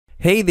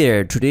Hey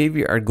there, today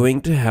we are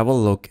going to have a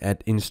look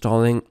at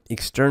installing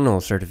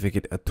external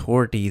certificate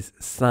authorities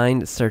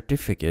signed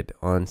certificate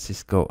on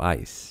Cisco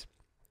ISE.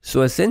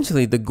 So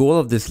essentially the goal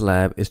of this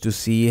lab is to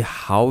see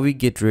how we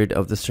get rid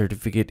of the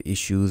certificate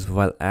issues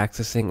while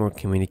accessing or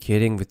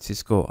communicating with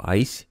Cisco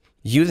ISE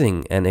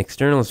using an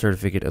external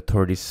certificate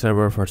authority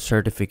server for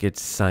certificate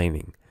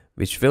signing,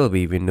 which will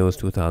be Windows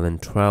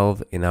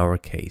 2012 in our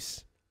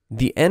case.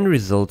 The end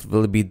result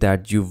will be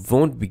that you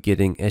won't be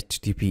getting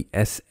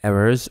HTTPS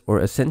errors or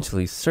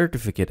essentially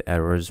certificate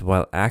errors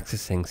while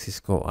accessing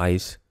Cisco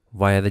ISE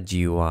via the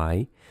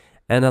GUI,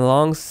 and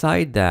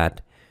alongside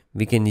that,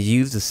 we can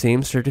use the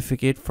same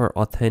certificate for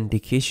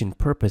authentication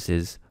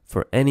purposes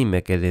for any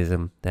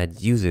mechanism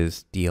that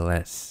uses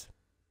DLS.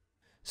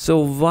 So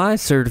why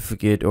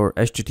certificate or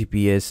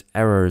HTTPS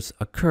errors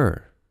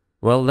occur?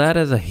 Well, that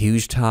is a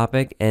huge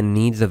topic and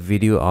needs a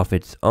video of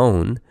its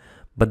own.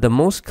 But the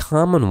most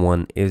common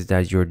one is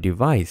that your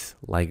device,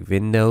 like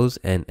Windows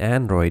and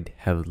Android,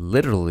 have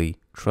literally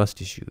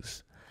trust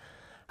issues.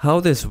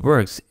 How this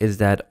works is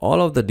that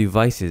all of the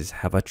devices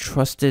have a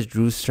trusted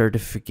root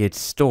certificate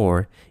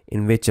store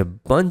in which a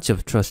bunch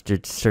of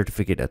trusted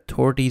certificate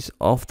authorities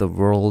of the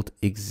world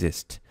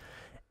exist.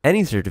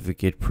 Any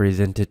certificate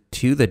presented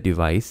to the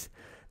device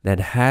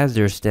that has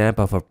their stamp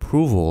of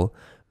approval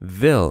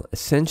will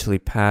essentially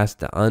pass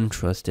the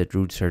untrusted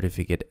root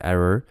certificate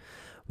error,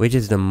 which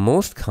is the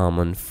most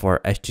common for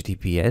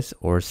HTTPS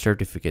or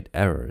certificate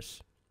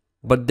errors.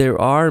 But there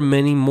are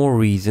many more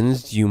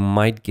reasons you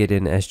might get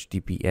an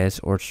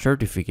HTTPS or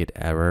certificate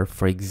error.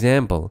 For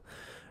example,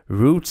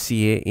 root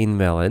CA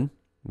invalid,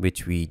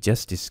 which we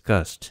just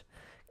discussed,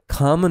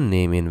 common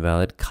name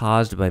invalid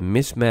caused by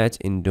mismatch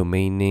in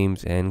domain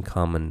names and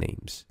common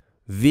names,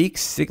 weak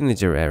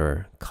signature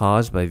error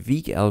caused by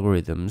weak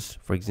algorithms,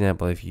 for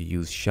example if you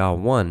use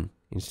SHA-1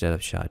 instead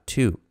of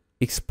SHA-2,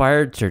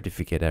 expired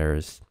certificate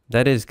errors.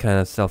 That is kind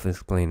of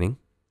self-explaining.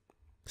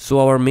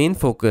 So our main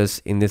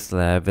focus in this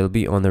lab will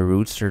be on the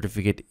root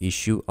certificate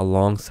issue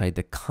alongside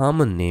the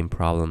common name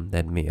problem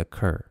that may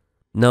occur.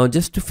 Now,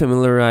 just to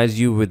familiarize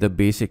you with the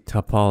basic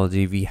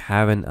topology, we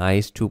have an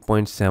ISE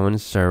 2.7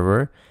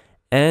 server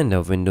and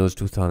a Windows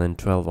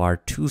 2012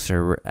 R2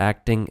 server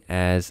acting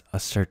as a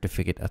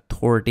certificate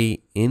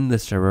authority in the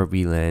server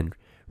VLAN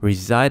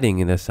residing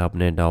in the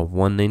subnet of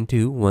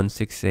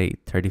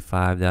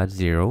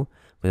 192.168.35.0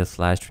 with a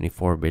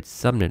 /24-bit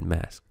subnet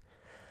mask.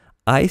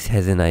 ISE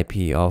has an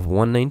IP of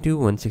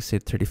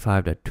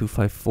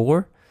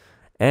 192.168.35.254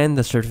 and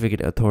the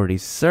certificate authority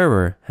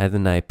server has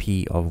an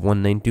IP of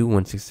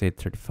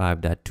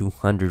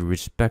 192.168.35.200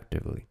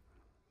 respectively.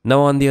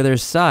 Now on the other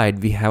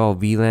side, we have a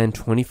VLAN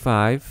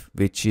 25,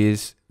 which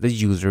is the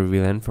user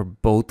VLAN for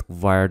both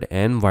wired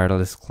and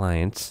wireless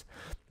clients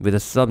with a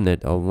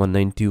subnet of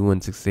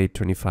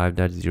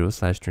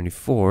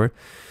 192.168.25.0/24,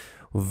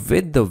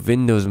 with the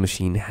Windows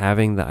machine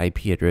having the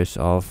IP address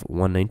of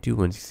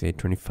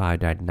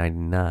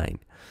 192.168.25.99.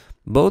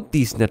 Both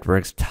these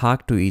networks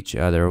talk to each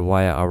other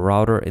via a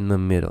router in the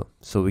middle,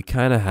 so we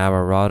kind of have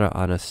a router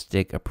on a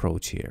stick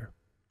approach here.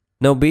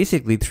 Now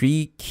basically,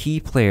 three key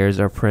players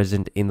are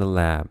present in the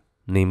lab,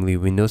 namely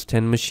Windows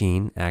 10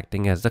 machine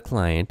acting as the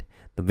client,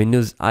 the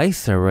Windows ISE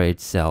server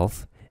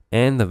itself,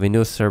 and the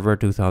Windows Server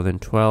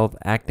 2012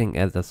 acting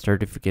as the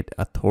certificate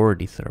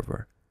authority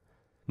server.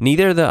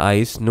 Neither the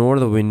ISE nor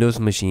the Windows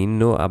machine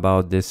know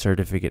about this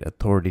certificate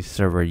authority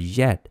server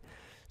yet,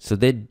 so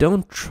they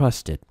don't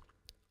trust it.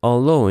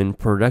 Although in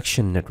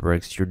production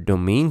networks, your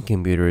domain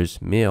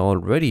computers may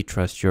already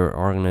trust your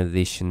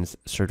organization's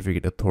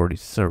certificate authority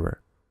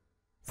server.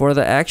 For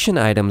the action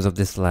items of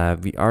this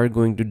lab, we are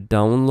going to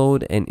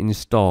download and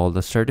install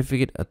the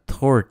certificate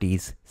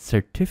authority's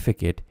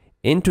certificate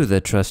into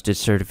the trusted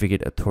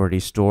certificate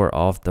authority store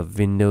of the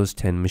Windows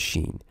 10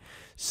 machine,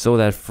 so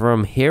that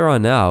from here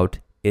on out,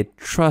 it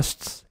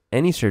trusts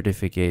any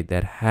certificate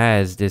that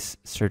has this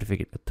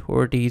certificate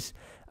authority's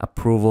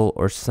approval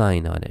or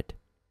sign on it.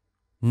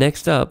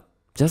 Next up,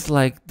 just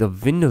like the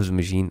Windows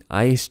machine,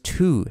 ISE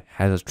 2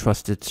 has a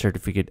trusted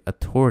certificate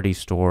authority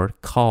store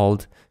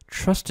called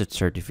Trusted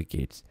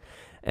Certificates.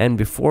 And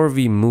before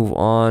we move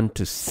on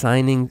to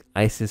signing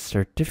ISE's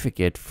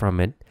certificate from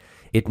it,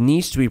 it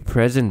needs to be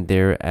present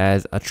there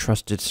as a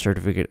trusted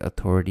certificate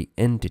authority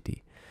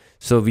entity.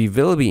 So we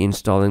will be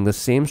installing the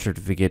same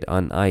certificate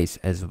on ISE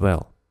as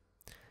well.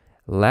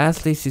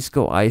 Lastly,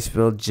 Cisco ISE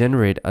will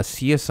generate a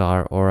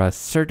CSR or a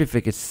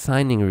certificate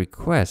signing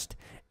request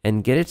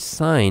and get it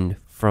signed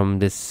from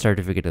this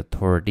certificate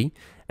authority.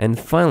 And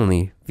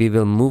finally, we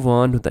will move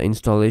on to the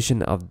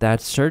installation of that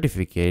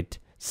certificate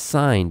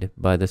signed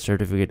by the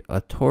certificate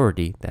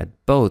authority that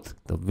both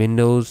the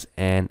Windows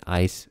and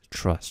ISE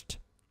trust.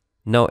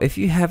 Now, if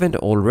you haven't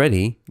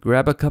already,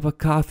 grab a cup of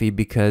coffee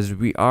because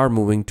we are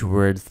moving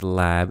towards the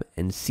lab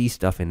and see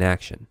stuff in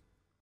action.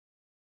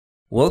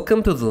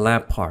 Welcome to the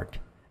lab part.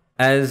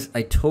 As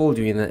I told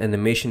you in the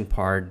animation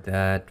part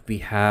that we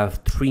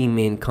have three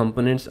main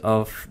components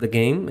of the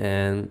game,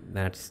 and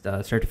that's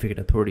the certificate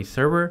authority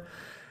server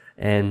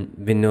and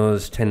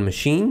Windows 10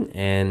 machine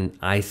and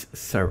ISE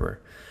server.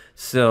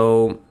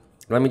 So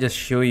let me just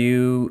show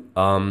you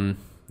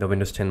the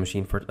Windows 10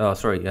 machine first.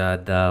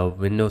 The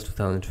Windows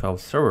 2012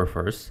 server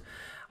first.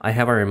 I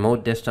have a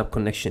remote desktop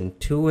connection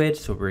to it,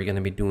 so we're going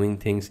to be doing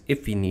things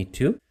if we need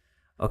to.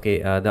 Okay,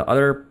 the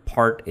other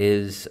part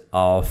is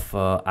of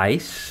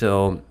ISE,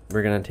 so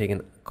we're going to take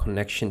a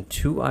connection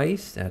to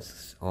ISE.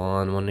 That's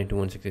on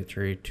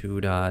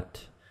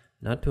 192.168.32.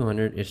 Not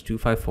 200, it's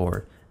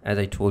 254, as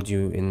I told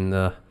you in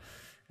the,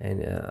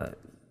 and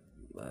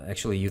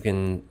actually you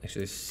can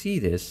actually see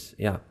this.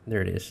 Yeah,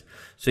 there it is.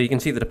 So you can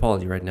see the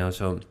topology right now.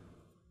 So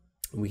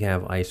we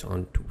have ISE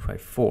on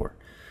 254.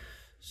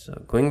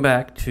 So going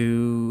back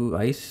to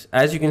ISE,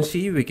 as you can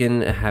see, we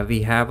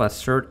have a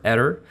cert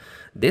error.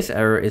 This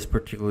error is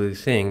particularly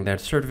saying that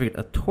certificate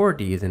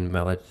authority is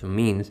invalid. So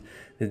means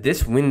that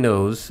this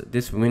Windows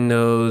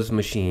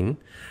machine,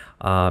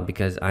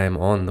 because I am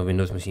on the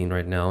Windows machine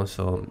right now,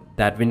 so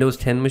that Windows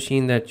 10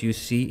 machine that you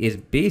see is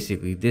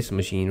basically this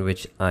machine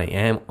which I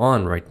am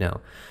on right now.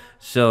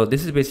 So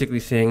this is basically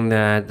saying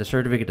that the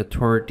certificate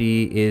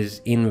authority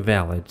is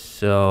invalid.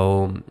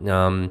 So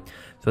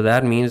so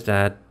that means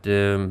that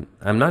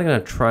I'm not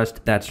gonna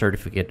trust that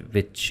certificate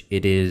which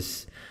it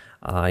is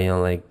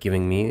like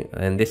giving me,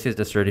 and this is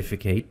the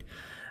certificate.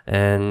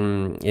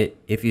 And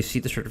if you see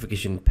the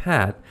certification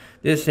path,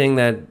 this is saying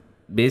that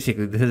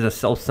basically this is a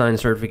self-signed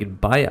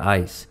certificate by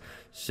ISE.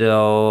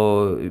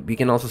 So we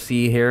can also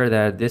see here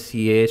that this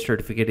CA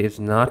certificate is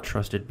not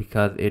trusted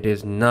because it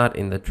is not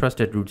in the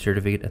Trusted Root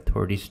Certificate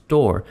Authority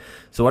store.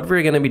 So what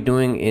we're going to be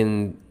doing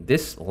in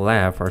this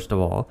lab, first of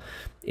all,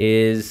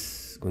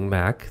 is going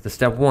back the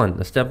step one.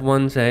 The step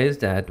one says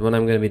that what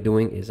I'm going to be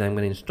doing is I'm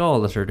going to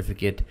install the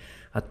certificate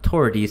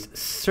authorities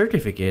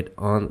certificate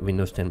on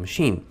Windows 10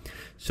 machine.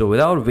 So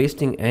without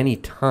wasting any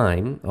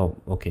time,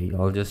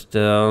 I'll just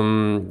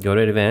go to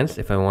advanced.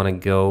 If I want to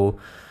go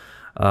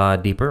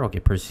deeper, okay,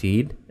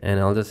 proceed,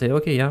 and I'll just say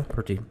okay, yeah,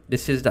 proceed.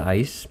 This is the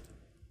ISE,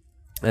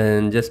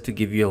 and just to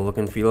give you a look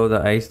and feel of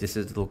the ISE, this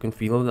is the look and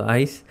feel of the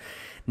ISE.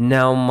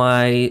 Now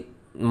my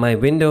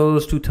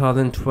Windows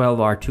 2012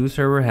 R2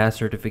 server has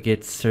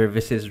certificate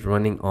services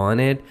running on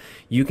it.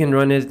 You can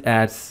run it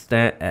as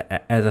a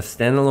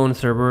standalone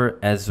server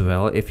as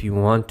well if you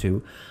want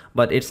to,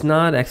 but it's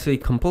not actually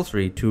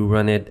compulsory to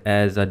run it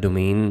as a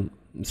domain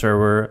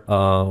server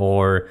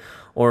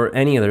or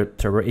any other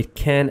server. It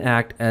can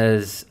act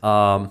as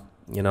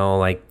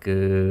like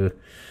a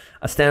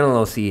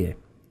standalone CA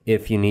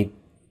if you need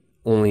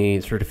only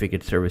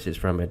certificate services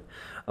from it.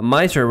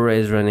 My server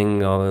is running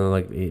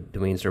like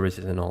domain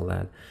services and all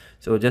that.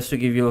 So just to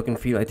give you a look and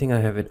feel, I think I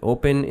have it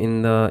open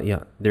in the,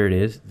 yeah, there it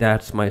is.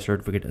 That's my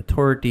certificate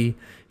authority.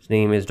 His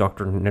name is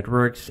Dr.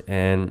 Networks,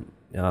 and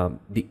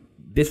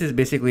this is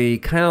basically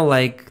kind of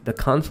like the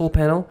console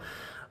panel,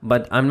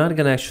 but I'm not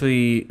gonna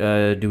actually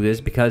do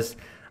this because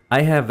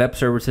I have web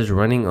services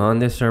running on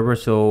this server.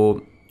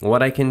 So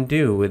what I can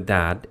do with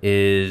that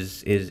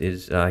is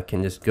I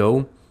can just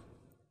go.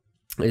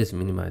 I just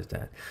minimize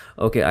that.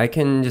 Okay, I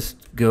can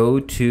just go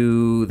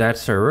to that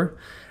server,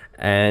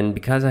 and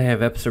because I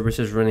have web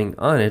services running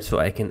on it, so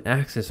I can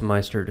access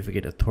my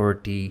certificate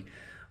authority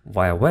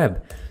via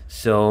web.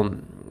 So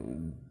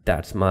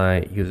that's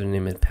my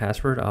username and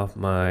password of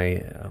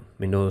my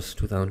Windows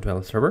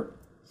 2012 server.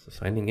 So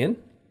signing in.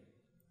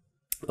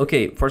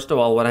 Okay, first of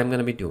all, what I'm going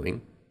to be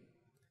doing,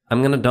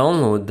 I'm going to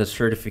download the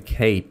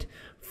certificate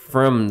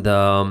from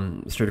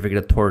the certificate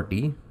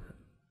authority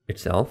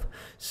itself.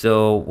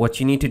 So what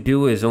you need to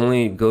do is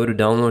only go to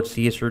download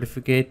CA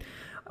certificate.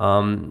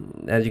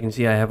 As you can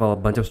see, I have a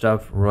bunch of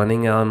stuff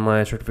running on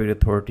my certificate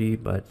authority,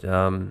 but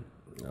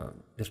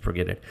just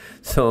forget it.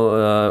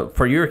 So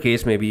for your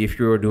case, maybe if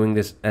you're doing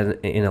this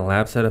in a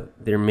lab setup,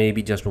 there may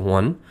be just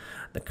one,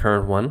 the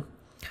current one.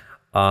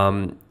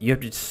 You have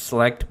to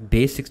select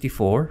base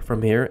 64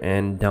 from here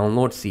and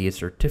download CA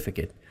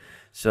certificate.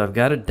 So I've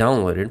got it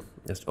downloaded.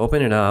 Just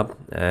open it up,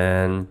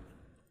 and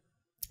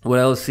what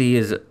I'll see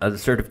is the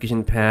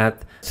certification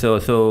path. So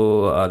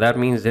that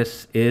means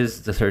this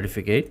is the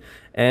certificate,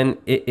 and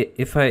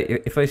if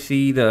I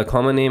see the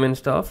common name and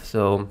stuff,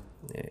 so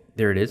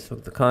there it is. So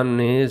the common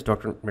name is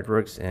Dr.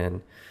 Networks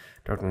and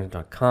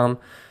drnet.com.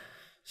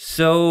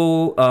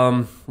 So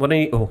what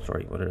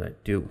did I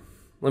do?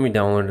 Let me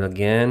download it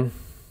again.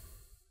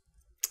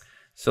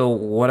 So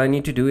what I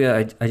need to do,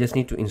 I just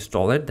need to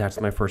install it. That's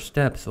my first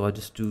step. So I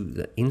just do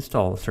the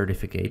install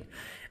certificate.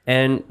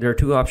 And there are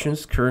two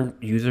options: current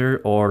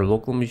user or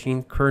local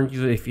machine. Current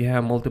user if you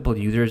have multiple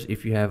users,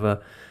 if you have a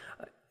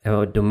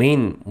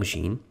domain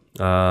machine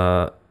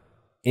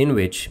in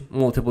which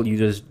multiple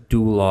users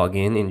do log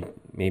in, and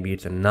maybe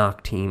it's a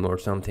NOC team or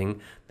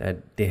something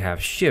that they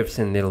have shifts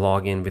and they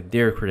log in with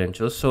their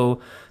credentials. So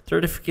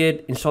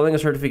certificate, installing a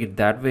certificate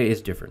that way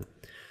is different.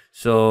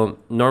 So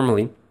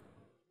normally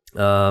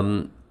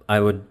I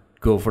would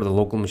go for the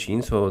local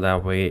machine, so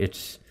that way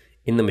it's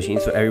in the machine,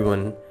 so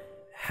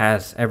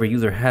every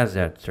user has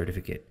that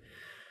certificate.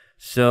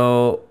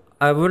 So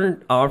I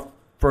wouldn't opt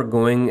for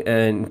going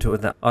into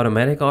the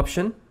automatic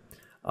option.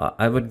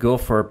 I would go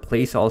for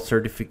place all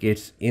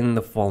certificates in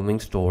the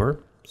following store.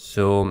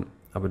 So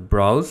I would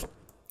browse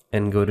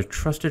and go to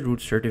Trusted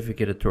Root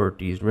Certificate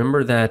Authorities.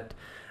 Remember that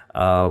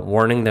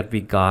warning that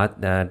we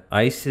got that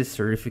ISE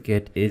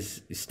certificate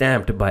is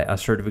stamped by a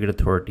certificate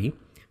authority,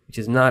 which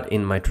is not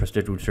in my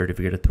Trusted Root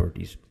Certificate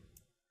Authorities.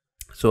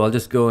 So I'll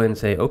just go and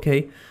say,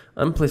 okay,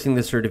 I'm placing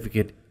this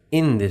certificate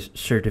in this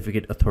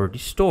certificate authority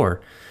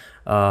store,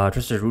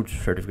 Trusted Root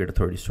Certificate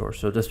Authority store.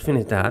 So just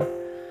finish that,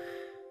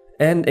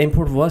 and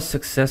import was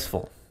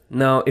successful.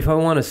 Now, if I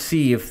want to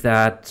see if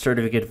that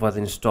certificate was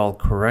installed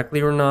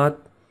correctly or not,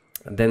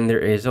 then there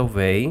is a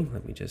way.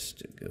 Let me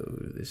just go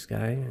to this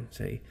guy and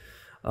say,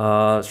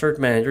 Cert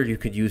Manager. You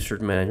could use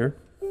Cert Manager,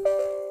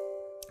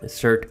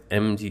 Cert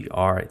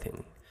MGR, I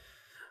think.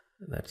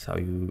 That's how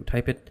you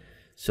type it.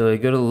 So you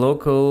go to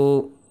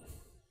local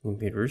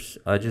computers.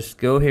 I just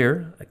go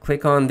here. I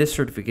click on this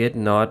certificate,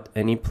 not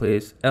any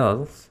place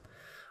else.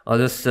 I'll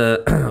just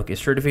okay,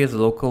 certificates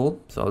local.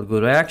 So I'll go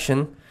to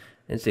action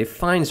and say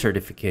find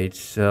certificates.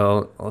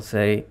 So I'll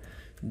say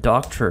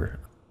doctor.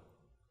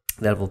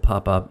 That will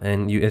pop up,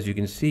 and as you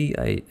can see,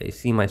 I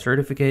see my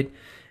certificate,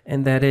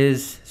 and that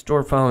is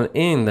store found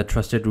in the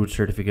Trusted Root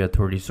Certificate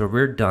Authority. So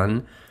we're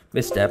done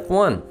with step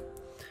 1.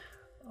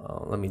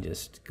 Let me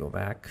just go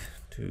back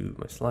to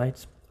my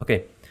slides.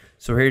 Okay,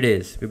 so here it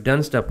is. We've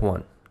done step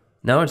 1.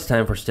 Now it's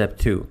time for step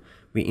 2.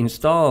 We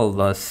install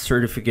the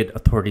certificate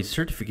authority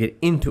certificate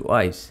into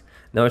ISE.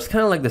 Now it's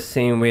kind of like the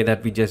same way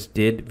that we just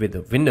did with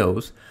the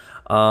Windows.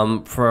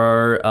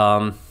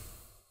 Where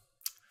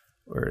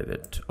is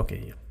it?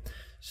 Okay, yeah.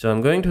 So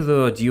I'm going to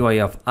the GUI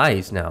of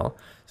ISE now.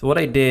 So what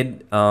I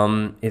did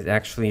is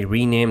actually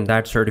rename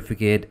that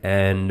certificate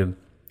and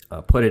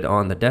put it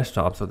on the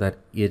desktop so that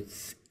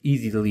it's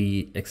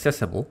easily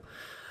accessible.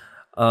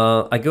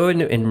 I go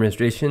into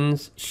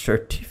administrations,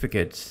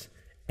 certificates,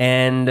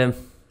 and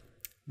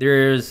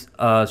there's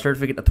a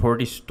certificate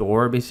authority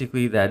store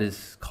basically that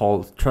is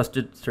called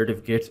Trusted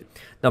Certificates.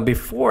 Now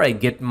before I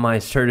get my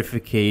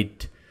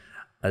certificate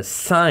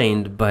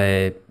signed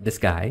by this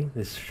guy,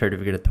 this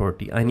certificate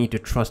authority, I need to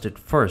trust it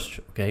first.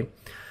 Okay,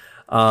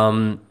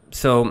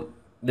 so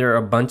there are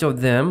a bunch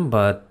of them,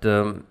 but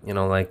you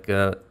know, like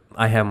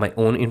I have my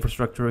own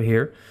infrastructure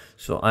here,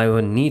 so I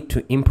will need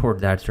to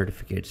import that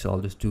certificate. So I'll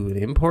just do an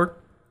import.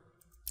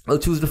 I'll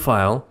choose the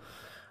file.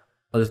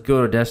 I'll just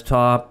go to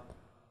desktop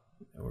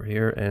over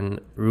here and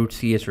root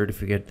CS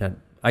certificate. That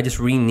I just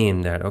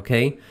renamed that.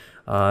 Okay,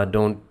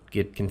 don't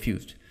get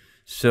confused.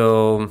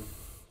 So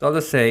I'll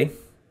just say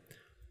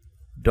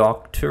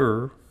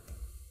Doctor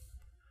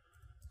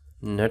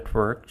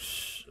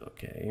Networks,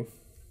 okay,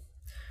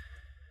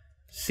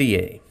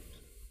 CA.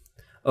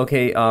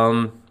 Okay,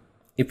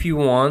 if you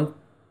want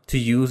to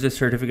use the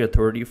certificate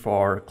authority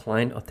for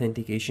client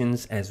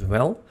authentications as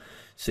well,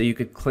 so you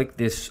could click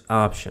this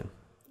option.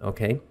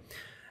 Okay,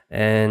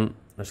 and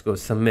let's go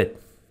submit.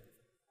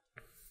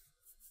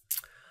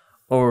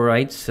 All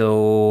right,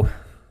 so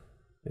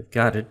we've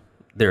got it.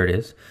 There it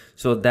is.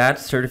 So that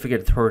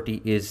certificate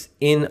authority is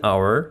in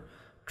our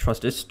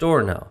Trusted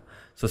Store now.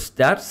 So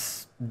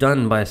that's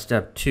done by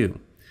step 2.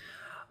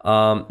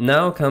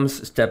 Now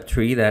comes step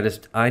 3. That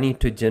is, I need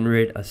to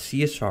generate a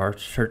CSR,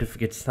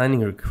 certificate signing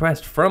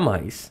request from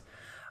ISE,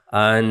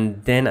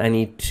 and then I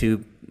need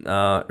to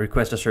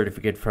request a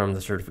certificate from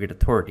the certificate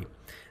authority.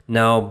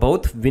 Now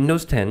both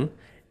Windows 10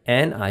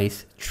 and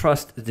ISE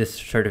trust this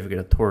certificate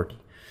authority.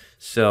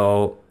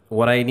 So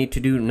what I need to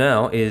do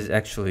now is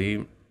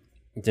actually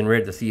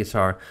generate the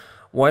CSR.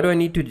 Why do I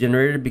need to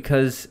generate it?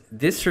 Because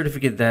this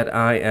certificate that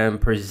I am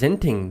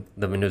presenting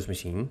the Windows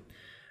machine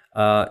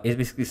is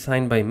basically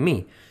signed by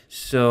me.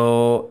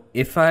 So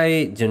if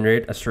I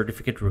generate a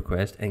certificate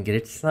request and get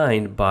it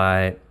signed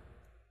by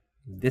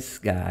this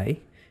guy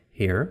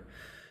here,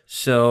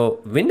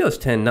 so Windows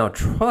 10 now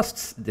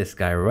trusts this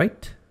guy,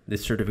 right?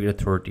 This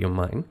certificate authority of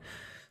mine.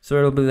 So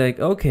it'll be like,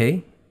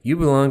 okay, you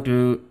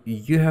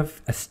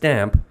have a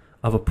stamp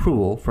of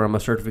approval from a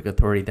certificate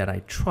authority that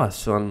I trust.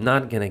 So I'm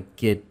not gonna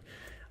get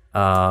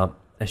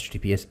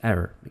HTTPS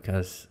error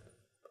because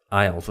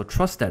I also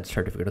trust that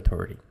certificate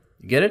authority.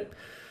 You get it?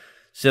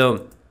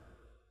 So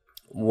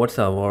what's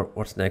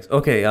next?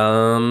 Okay,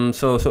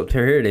 so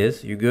here it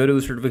is. You go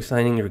to certificate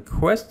signing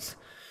requests,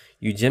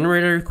 you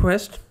generate a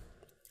request,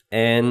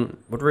 and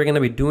what we're going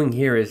to be doing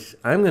here is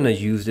I'm going to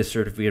use this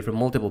certificate for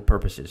multiple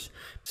purposes.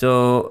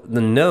 So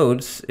the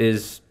nodes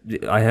is,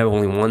 I have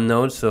only one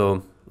node,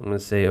 so I'm going to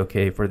say,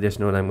 okay, for this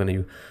node I'm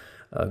going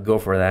to go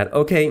for that.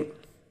 Okay,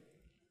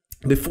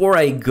 before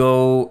I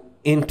go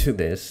into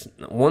this,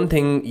 one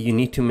thing you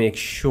need to make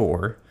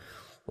sure,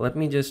 let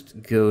me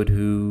just go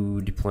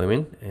to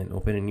deployment and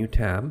open a new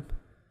tab.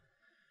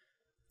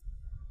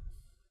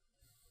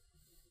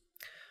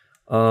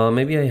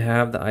 Maybe I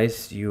have the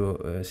ISE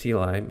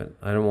CLI, but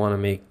I don't want to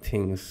make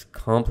things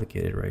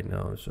complicated right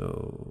now.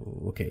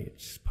 So, okay,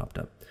 it's popped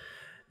up.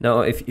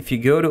 Now, if you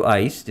go to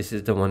ISE, this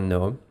is the one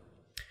node,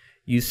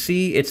 you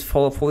see it's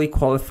fully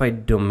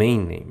qualified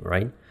domain name,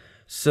 right?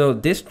 So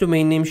this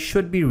domain name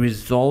should be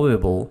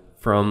resolvable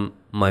from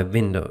my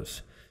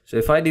Windows. So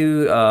if I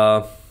do,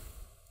 I'll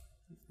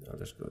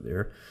just go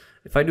there.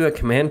 If I do a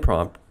command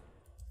prompt,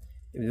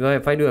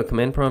 if I do a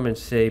command prompt and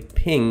say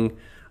ping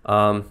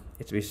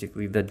It's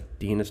basically the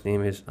DNS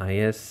name is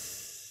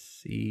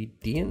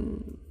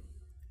ISCDN,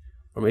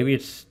 or maybe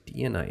it's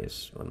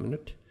DNIS. 1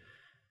 minute.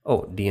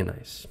 Oh,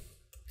 DNIS.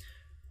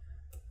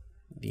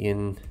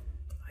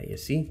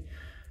 DNISE.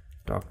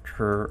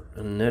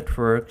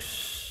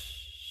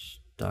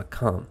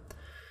 DrNetworks.com.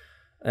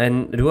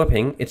 And do a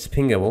ping. It's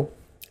pingable.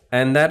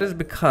 And that is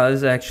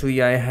because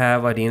actually I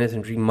have a DNS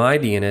entry. My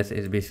DNS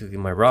is basically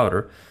my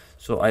router.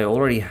 So I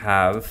already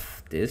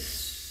have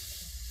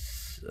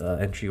this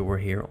entry over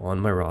here on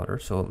my router.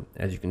 So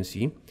as you can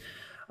see,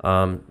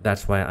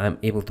 that's why I'm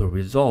able to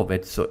resolve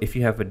it. So if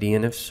you have a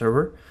DNS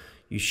server,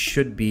 you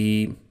should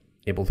be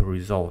able to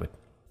resolve it.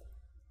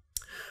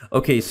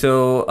 Okay,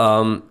 so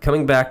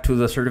coming back to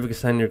the certificate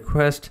signing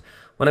request,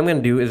 what I'm going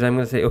to do is I'm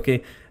going to say,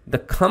 okay, the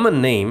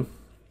common name,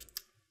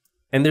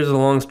 and there's a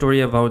long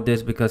story about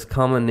this because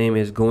common name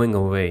is going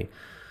away,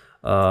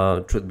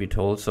 truth be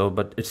told, so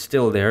but it's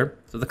still there.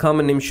 So the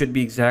common name should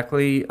be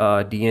exactly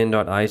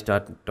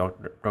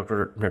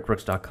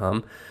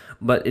dn.is.drnetworks.com,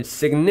 but its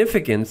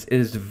significance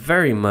is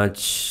very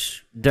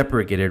much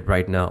deprecated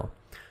right now.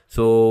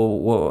 So,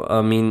 well,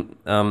 I mean,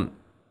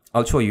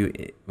 I'll show you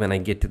when I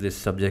get to this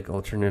subject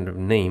alternative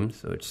name.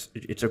 So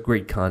it's a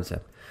great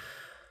concept.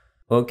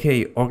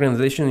 Okay,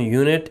 organization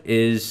unit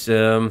is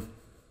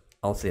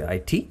I'll say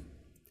IT.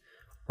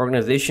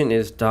 Organization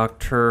is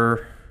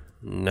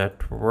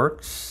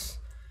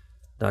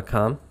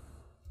drnetworks.com.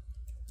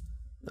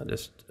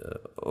 Just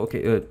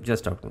okay,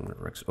 just Dr.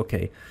 Networks.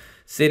 Okay,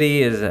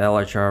 city is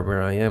LHR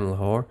where I am,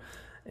 Lahore,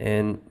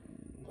 and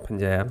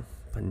Punjab.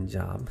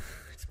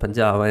 It's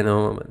Punjab. I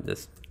know. I'm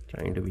just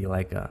trying to be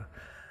like a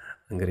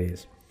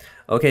Angrez.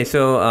 Okay,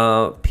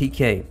 so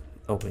PK.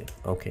 Okay,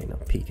 now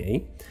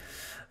PK.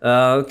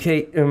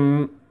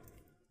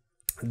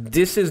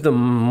 This is the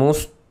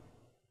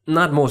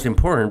not most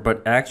important,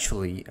 but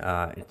actually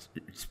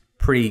it's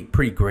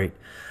pretty great.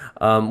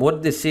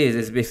 What this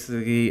is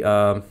basically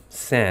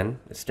SAN.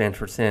 It stands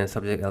for SAN,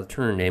 subject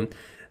alternate name.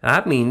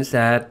 That means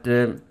that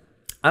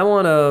I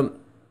want to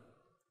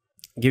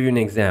give you an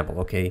example.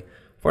 Okay,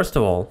 first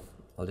of all,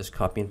 I'll just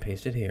copy and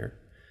paste it here.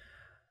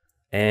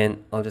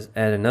 And I'll just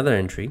add another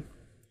entry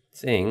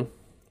saying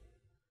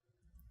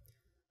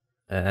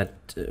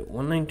at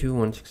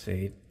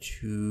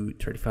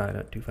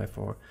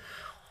 192.168.235.254.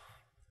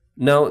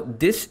 Now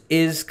this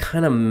is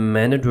kind of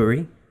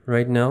mandatory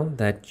right now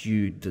that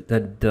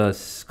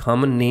the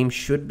common name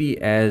should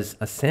be as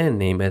a SAN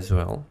name as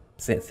well,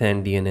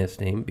 SAN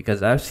DNS name,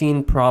 because I've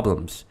seen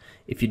problems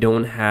if you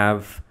don't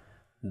have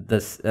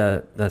the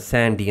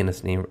SAN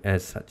DNS name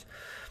as such.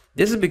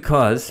 This is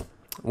because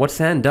what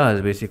SAN does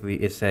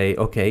basically is say,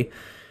 okay,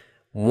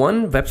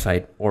 one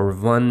website or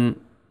one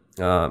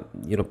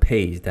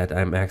page that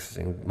I'm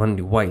accessing, one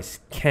device,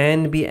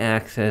 can be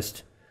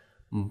accessed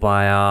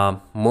by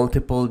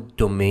multiple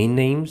domain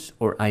names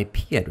or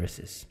IP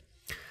addresses.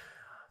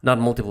 Not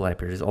multiple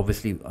IP addresses.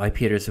 Obviously,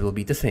 IP addresses will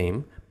be the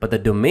same, but the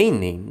domain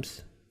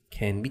names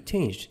can be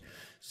changed.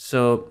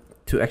 So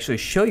to actually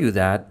show you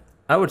that,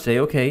 I would say,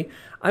 okay,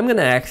 I'm going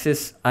to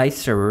access ICE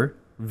server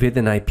with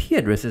an IP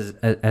address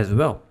as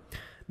well.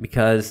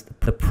 Because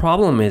the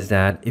problem is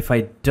that if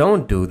I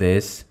don't do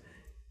this,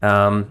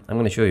 I'm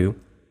going to show you.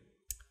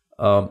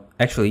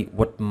 Actually,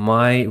 what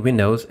my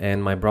Windows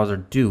and my browser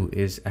do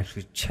is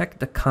actually check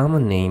the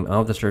common name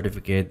of the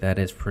certificate that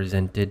is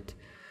presented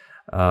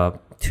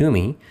to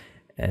me,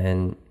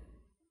 and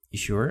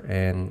issuer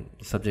and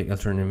subject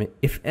alternate.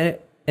 If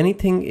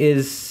anything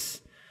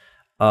is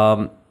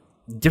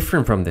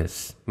different from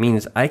this,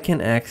 means I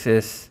can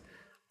access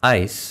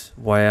ICE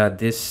via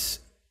this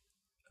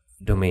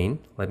domain.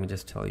 Let me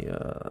just tell you,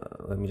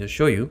 let me just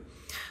show you.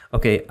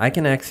 Okay, I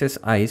can access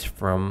ICE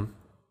from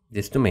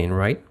this domain,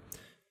 right?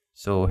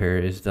 So here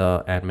is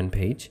the admin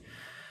page.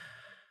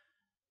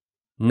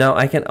 Now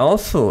I can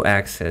also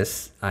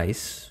access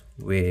ICE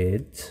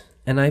with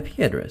an IP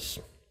address.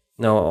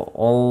 Now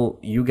all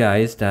you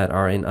guys that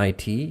are in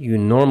IT, you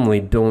normally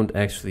don't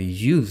actually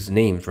use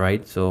names,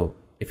 right? So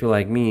if you're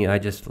like me, I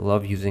just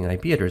love using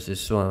IP addresses.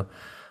 So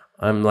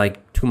I'm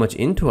like too much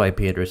into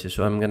IP addresses.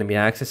 So I'm going to be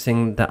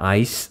accessing the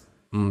ICE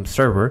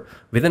server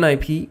with an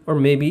IP or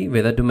maybe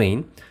with a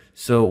domain.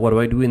 So what do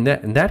I do in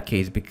that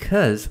case?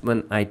 Because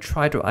when I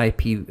try to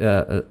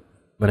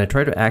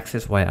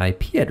access via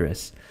IP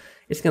address,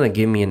 it's gonna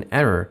give me an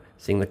error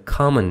saying the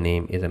common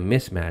name is a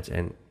mismatch,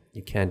 and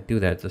you can't do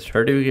that. The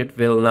certificate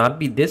will not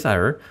be this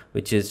error,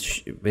 which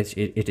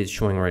it is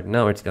showing right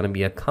now. It's gonna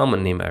be a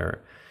common name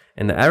error,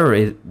 and the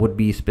error would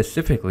be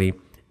specifically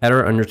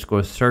error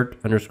underscore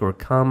cert underscore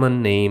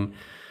common name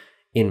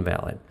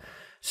invalid.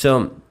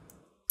 So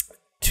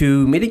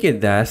to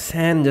mitigate that,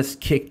 SAN just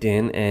kicked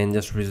in and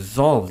just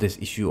resolved this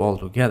issue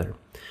altogether.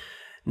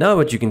 Now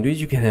what you can do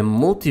is you can have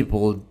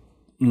multiple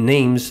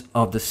names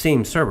of the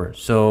same server.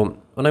 So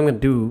what I'm going to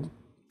do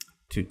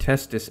to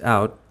test this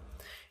out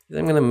is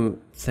I'm going to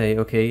say,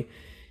 okay,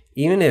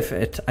 even if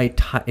I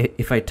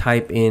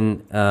type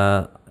in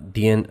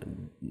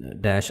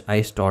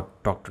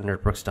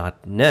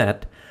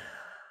dn-ice.drnetworks.net,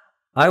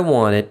 I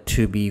want it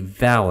to be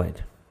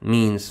valid.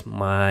 means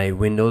my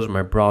Windows,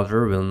 my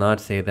browser will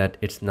not say that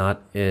it's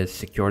not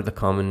secure. The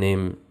common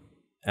name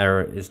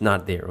error is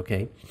not there.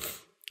 Okay,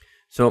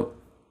 so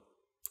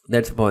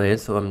that's about it.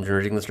 So I'm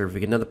generating the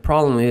certificate. Now the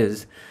problem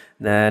is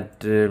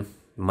that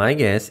my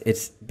guess,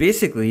 it's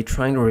basically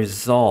trying to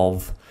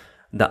resolve,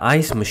 the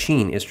ICE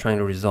machine is trying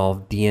to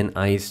resolve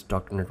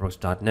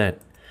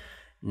dnice.networks.net.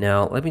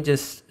 Now let me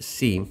just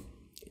see.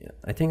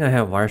 I think I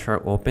have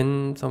Wireshark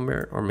open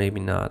somewhere, or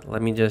maybe not.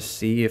 Let me just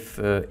see if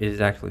it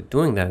is actually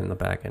doing that in the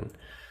backend.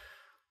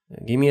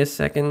 Give me a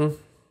second.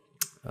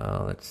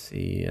 Let's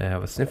see. I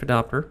have a sniff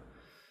adapter.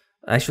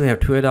 I actually have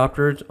two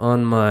adapters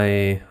on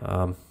my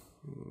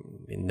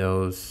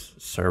Windows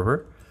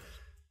server.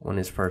 One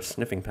is for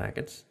sniffing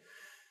packets.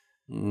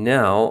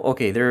 Now,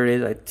 okay, there it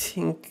is. I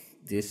think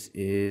this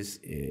is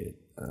it.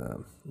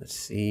 Let's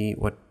see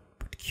what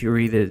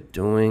query they're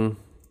doing.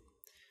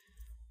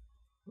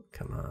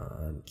 Come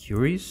on,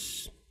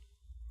 queries.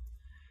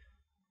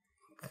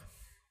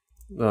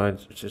 No,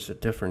 it's just a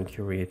different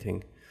query, I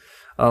think.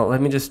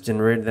 Let me just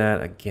generate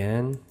that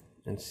again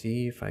and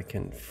see if I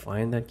can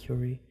find that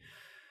query.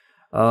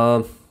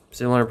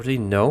 Similar property,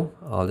 no.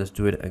 I'll just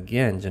do it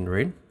again,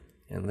 generate,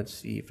 and let's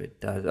see if it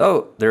does.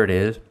 Oh, there it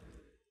is.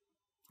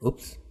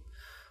 Oops.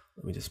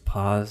 Let me just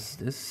pause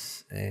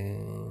this.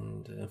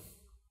 And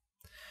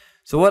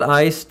so what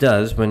ICE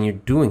does when you're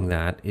doing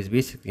that is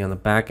basically on the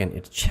back end,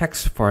 it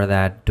checks for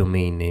that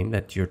domain name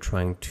that you're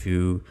trying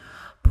to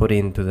put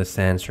into the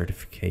SAN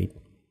certificate.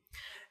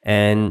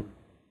 And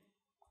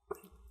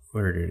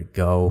where did it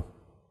go?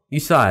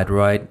 You saw it,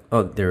 right?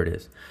 Oh, there it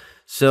is.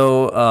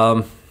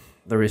 So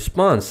the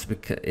response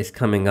is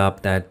coming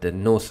up that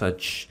no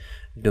such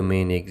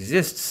domain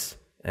exists,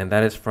 and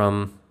that is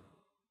from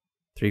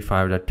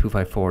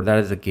 35.254. that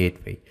is the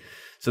gateway.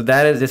 So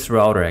that is this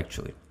router.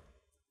 Actually,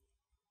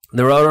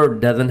 the router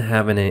doesn't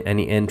have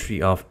any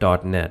entry of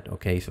 .net.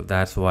 Okay, so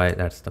that's why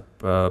that's the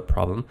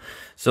problem.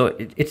 So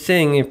it's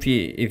saying if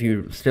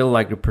you still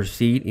like to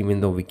proceed,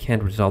 even though we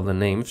can't resolve the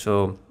name.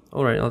 So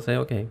all right, I'll say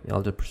okay,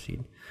 I'll just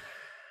proceed.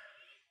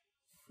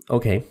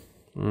 Okay,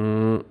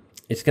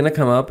 it's gonna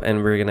come up,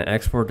 and we're gonna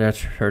export that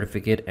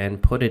certificate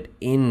and put it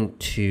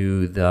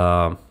into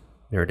the,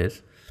 there it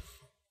is.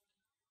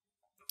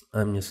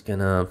 I'm just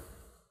gonna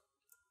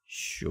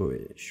show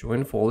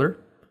in folder.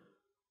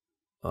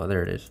 Oh,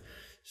 there it is.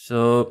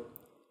 So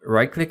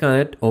right click on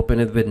it, open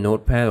it with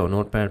Notepad or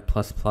Notepad++,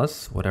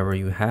 whatever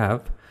you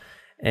have,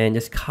 and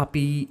just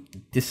copy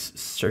this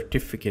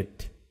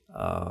certificate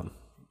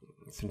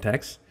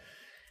syntax.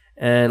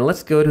 And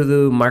let's go to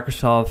the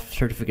Microsoft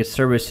Certificate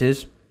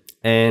Services.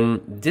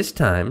 And this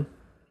time,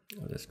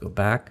 let's go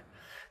back.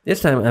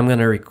 This time I'm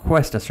gonna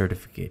request a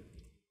certificate.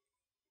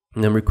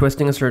 And I'm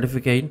requesting a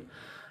certificate,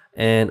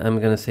 and I'm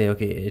gonna say,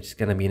 okay, it's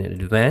gonna be an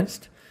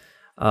advanced.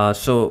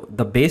 So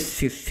the base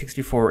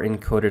 64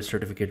 encoded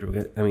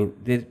certificate, I mean,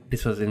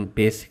 this was in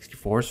base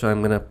 64, so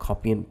I'm gonna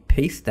copy and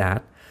paste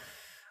that.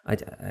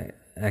 I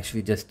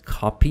actually just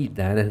copied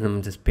that and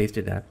I'm just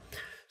pasted that.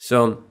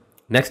 So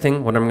next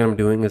thing, what I'm gonna be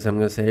doing is I'm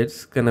gonna say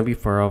it's gonna be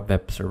for a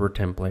web server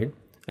template.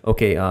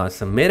 Okay,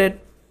 submit it,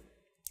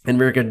 and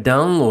we're gonna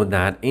download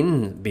that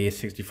in base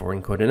 64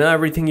 encoded. Now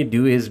everything you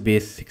do is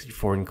base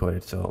 64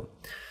 encoded. So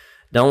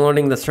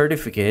downloading the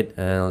certificate,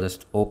 and I'll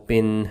just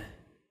open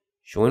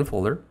show in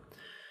folder.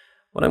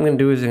 What I'm going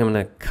to do is I'm going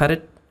to cut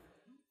it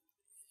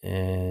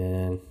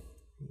and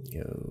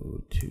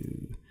go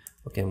to,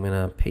 okay, I'm going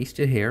to paste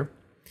it here.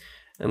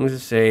 I'm going to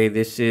say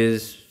this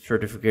is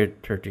certificate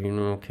 13.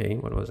 Okay,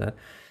 what was that?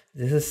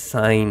 This is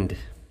signed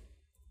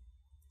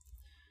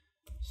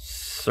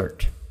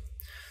cert.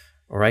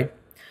 All right.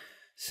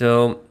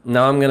 So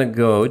now I'm going to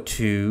go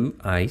to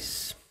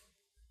ICE,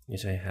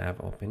 which I have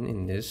open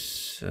in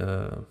this.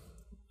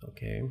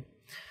 Okay.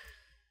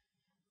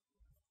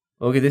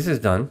 Okay, this is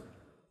done.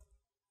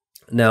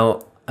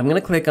 Now I'm going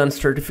to click on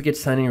certificate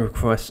signing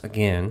request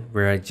again,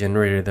 where I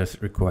generated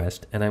this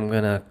request, and I'm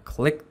going to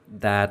click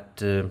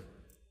that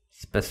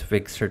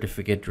specific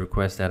certificate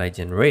request that I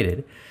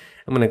generated.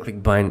 I'm going to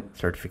click bind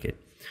certificate.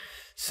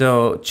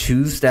 So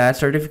choose that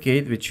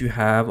certificate which you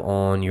have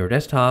on your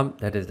desktop,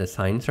 that is the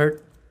signed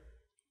cert,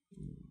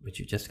 which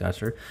you just got,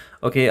 sir.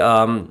 Okay,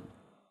 I'm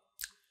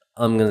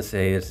going to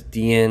say it's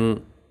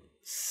DN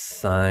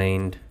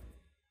signed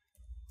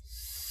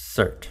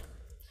cert.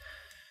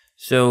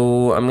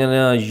 So I'm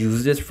gonna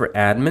use this for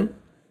admin.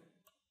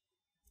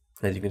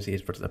 As you can see,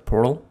 it's for the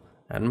portal,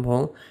 admin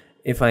portal.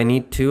 If I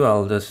need to,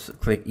 I'll just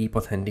click EAP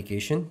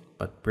authentication,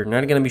 but we're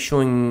not gonna be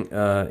showing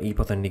EAP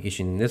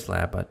authentication in this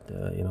lab, but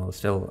you know,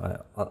 still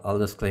I'll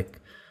just click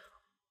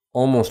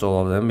almost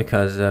all of them,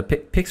 because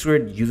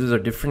PixGrid uses a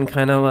different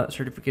kind of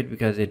certificate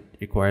because it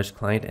requires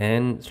client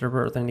and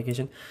server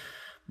authentication,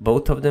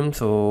 both of them.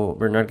 So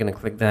we're not going to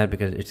click that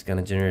because it's going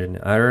to generate an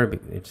error.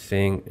 It's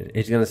going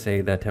to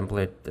say that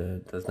template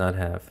does not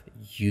have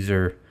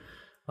user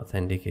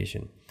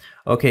authentication.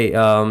 Okay,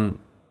 all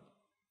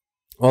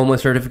my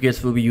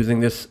certificates will be using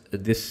this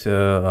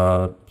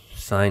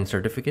signed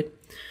certificate.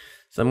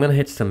 So I'm going to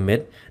hit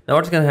submit. Now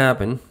what's going to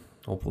happen,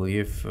 hopefully,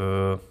 if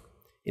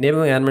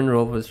Enabling admin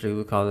role was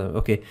really called.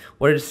 Okay,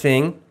 what it's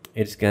saying,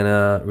 it's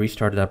gonna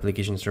restart the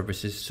application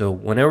services. So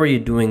whenever you're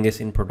doing this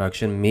in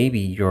production, maybe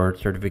your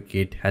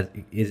certificate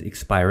is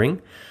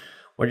expiring.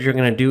 What you're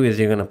gonna do is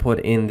you're gonna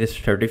put in this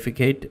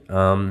certificate.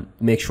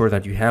 Make sure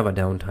that you have a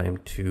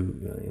downtime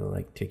to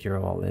like take care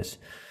of all this.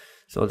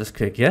 So I'll just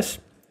click yes,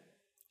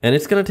 and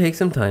it's gonna take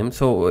some time.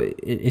 So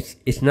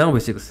it's now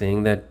basically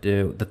saying that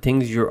the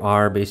things you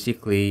are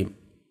basically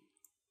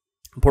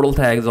portal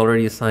tags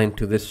already assigned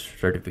to this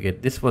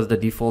certificate. This was the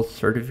default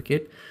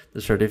certificate,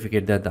 the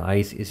certificate that the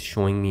ISE is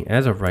showing me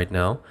as of right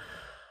now.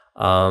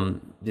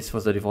 This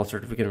was the default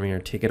certificate. We're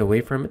going to take it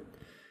away from it,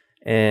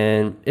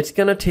 and it's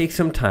going to take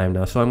some time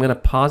now. So I'm going to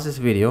pause this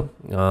video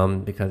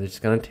because it's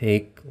going to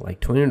take like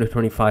 20 to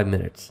 25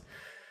 minutes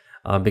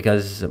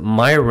because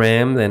my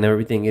RAM and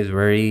everything is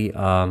very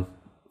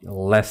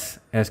less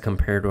as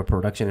compared to a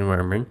production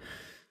environment.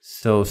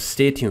 So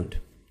stay tuned.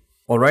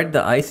 All right,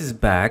 the ISE is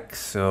back.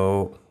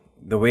 So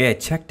the way I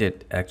checked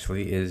it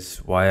actually is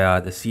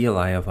via the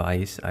CLI of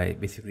ISE. I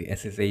basically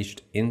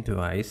SSH'd into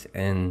ISE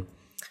and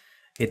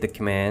hit the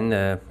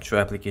command show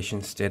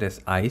application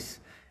status ISE,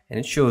 and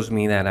it shows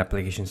me that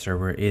application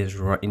server is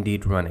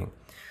indeed running.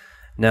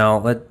 Now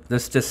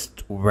let's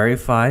just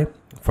verify.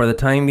 For the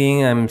time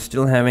being, I'm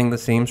still having the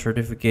same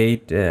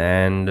certificate,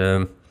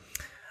 and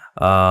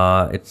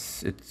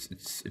it's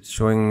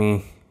showing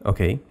me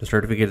okay. The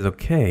certificate is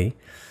okay.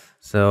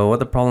 So what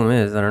the problem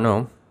is, I don't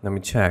know. Let me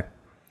check.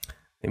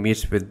 Maybe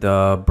it's with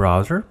the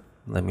browser.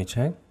 Let me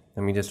check.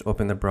 Let me just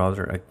open the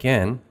browser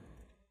again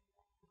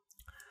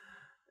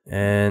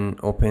and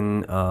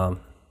open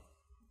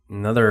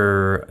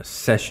another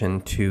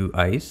session to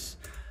ISE.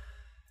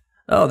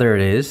 Oh, there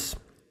it is.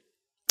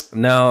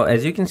 Now,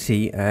 as you can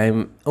see,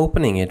 I'm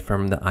opening it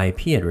from the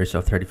IP address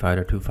of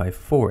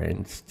 35.254,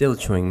 and it's still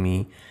showing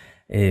me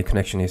a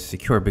connection is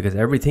secure because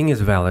everything is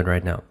valid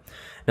right now.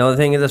 Now, the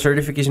thing is, the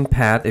certification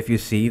path, if you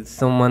see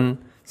someone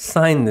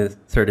sign the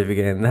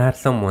certificate, and that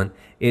someone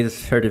is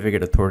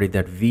certificate authority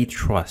that we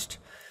trust.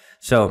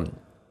 So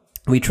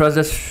we trust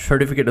the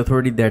certificate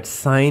authority that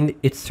signed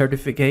its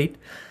certificate.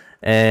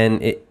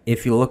 And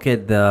if you look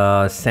at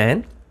the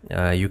SAN,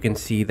 you can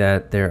see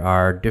that there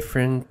are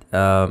different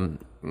domain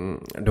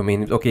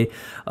names. Okay,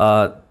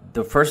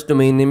 the first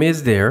domain name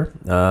is there,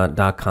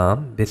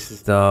 .com. This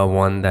is the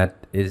one that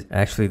is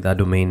actually the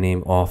domain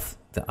name of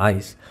the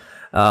ISE.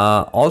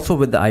 Also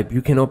with the IP,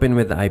 you can open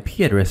with the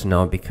IP address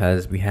now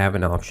because we have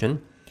an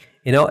option.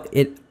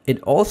 It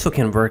also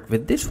can work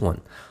with this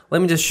one.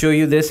 Let me just show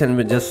you this, and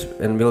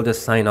we'll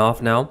just sign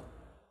off now.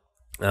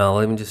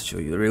 Let me just show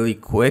you really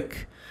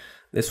quick.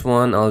 This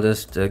one, I'll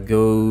just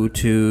go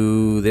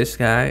to this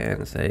guy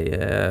and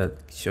say,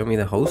 show me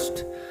the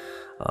host.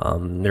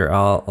 There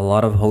are a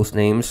lot of host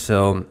names,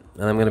 so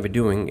what I'm gonna be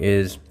doing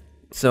is,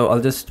 so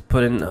I'll just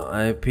put in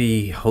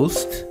IP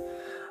host,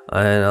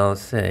 and I'll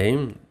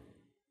say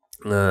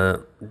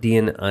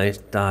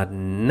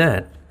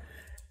dnis.net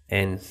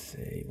and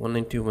say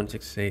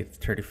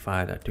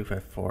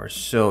 192.168.35.254.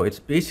 So it's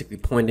basically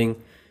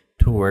pointing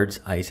towards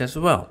ISE as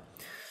well.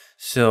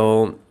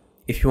 So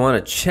if you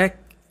want to check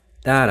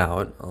that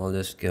out, I'll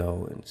just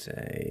go and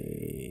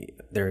say,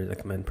 there's a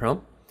command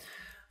prompt.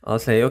 I'll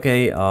say,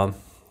 okay, the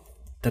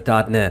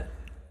 .net,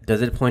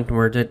 does it point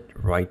towards it?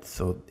 Right,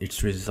 so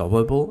it's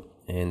resolvable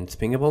and it's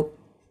pingable.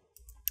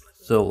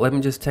 So let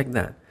me just check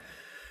that.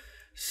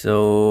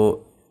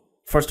 So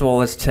first of all,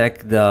 let's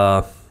check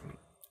the,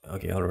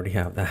 okay, I already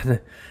have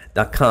that,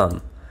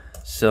 .com.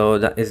 So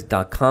that is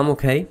 .com,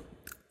 okay?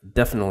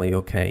 Definitely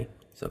okay.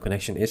 So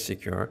connection is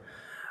secure.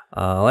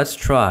 Let's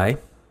try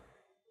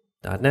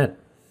 .net.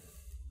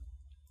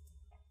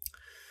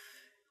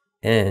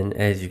 And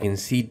as you can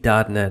see,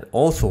 .net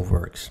also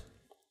works.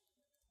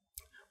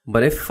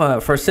 But if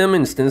for some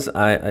instance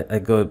I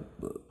go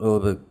a little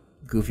bit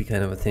goofy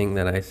kind of a thing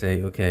that I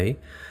say, okay,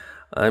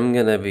 I'm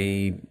gonna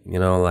be,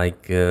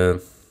 like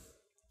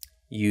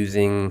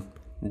using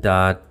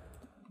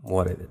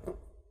what is it,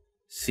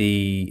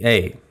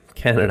 CA,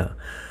 Canada,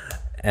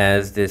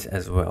 as this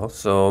as well.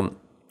 So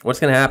what's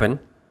gonna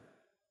happen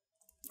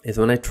is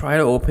when I try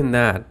to open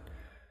that,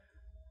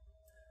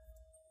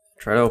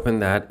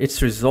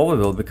 it's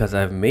resolvable because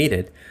I've made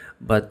it.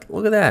 But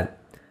look at that,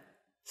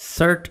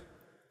 cert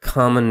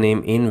common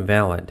name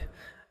invalid.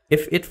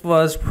 If it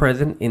was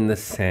present in the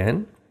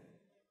SAN,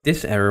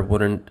 this error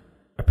wouldn't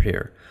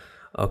appear.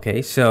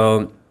 Okay,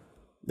 so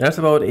that's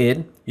about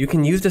it. You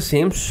can use the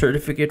same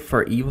certificate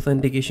for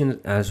e-authentication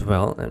as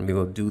well, and we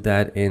will do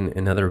that in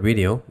another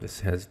video.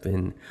 This has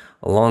been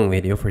a long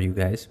video for you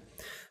guys.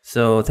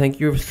 So thank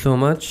you so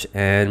much,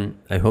 and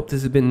I hope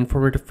this has been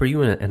informative for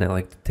you, and I'd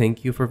like to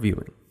thank you for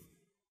viewing.